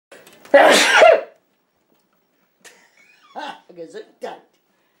Gesundheit.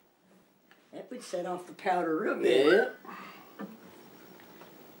 That would set off the powder room. Yeah.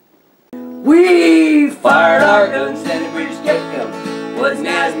 We Fired our guns and the British kept coming. Wasn't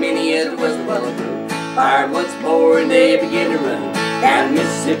as many as it was a while ago. Fired once more and they began to run down the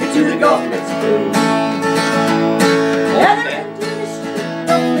Mississippi to the Gulf of Mexico.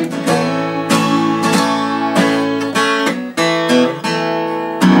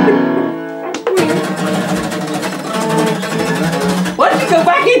 What did you go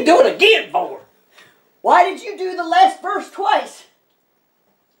back and do it again for? Why did you do the last verse twice?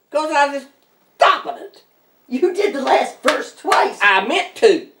 Because I was stopping it. You did the last verse twice. I meant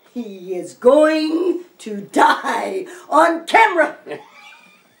to. He is going to die on camera. In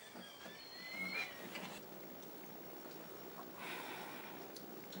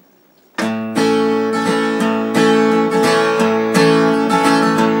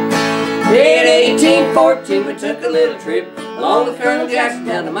 1814 we took a little trip along with Colonel Jackson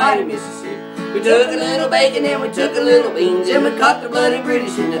down to mighty Mississippi. We took a little bacon and we took a little beans and we caught the bloody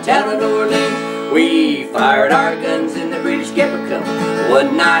British in the town of New Orleans. We fired our guns and the British kept a coming.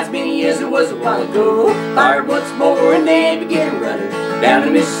 Wasn't as many as it was a while ago. Fired once more and they began running down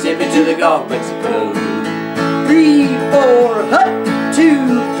the Mississippi to the Gulf of Mexico. 3, 4, hut,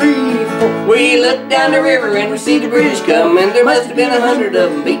 2, 3, 4. We looked down the river and we see the British come, and there must have been 100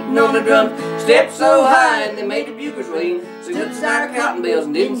 of them beating on the drum. Stepped so high and they made the buglers ring. So good as our cotton bills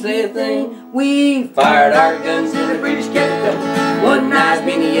and didn't say a thing. We fired our guns and the British kept coming. Wasn't as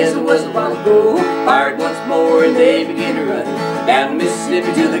many as it was a while ago. Fired once more and they began to run down the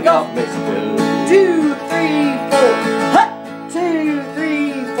Mississippi to the Gulf of Mexico. 2, 3, 4, hut, 2,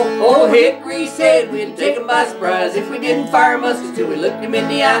 3, 4. Old Hickory said we'd take 'em by surprise if we didn't fire muskets till we looked 'em in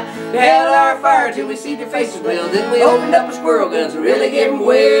the eye. We held our fire till we see their faces well. Then we opened up our squirrel guns and really gave 'em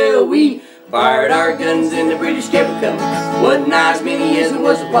well. We fired our guns and the British kept coming. Wasn't as many as it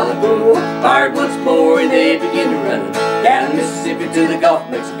was a while ago. Fired once more and they began to run down the Mississippi to the Gulf of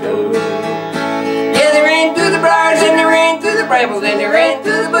Mexico. Yeah, they ran through the briars and they ran through the brambles and they ran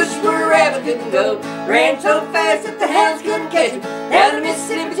through the bushes where a rabbit couldn't go. Ran so fast that the hounds couldn't catch him. Down the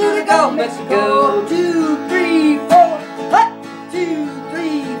Mississippi to the Gulf of Mexico. 2, 3, 4, hut, 2,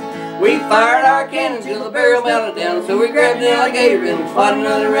 3. We fired our cannons till the barrel melted down. So we grabbed an alligator and fought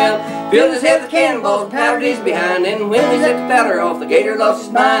another round. Filled his head with cannonballs and powdered his behind. And when we set the powder off, the gator lost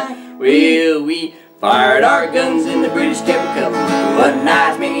his mind. Well, we fired our guns and the British kept coming. Wasn't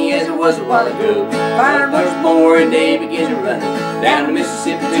as many as it was a while ago. Fired once more and they began to run down the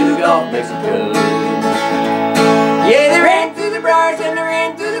Mississippi to the Gulf of Mexico. Yeah, they ran through the briars and they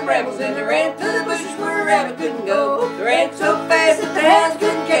ran through the brambles and they ran through the bushes where a rabbit couldn't go. They ran so fast that the hounds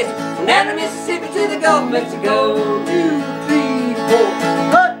couldn't catch them. Down the Mississippi to the Gulf of Mexico. 2, 3, 4,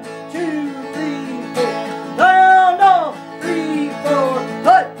 hut, 2, 3, 4. Round off, 3, 4,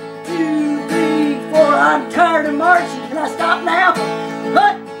 hut, 2, 3, 4. I'm tired of marching. Can I stop now?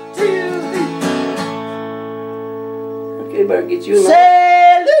 Hut, 2, 3. Okay, better get you in the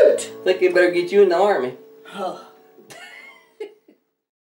Salute! think they better get you in the army. Oh.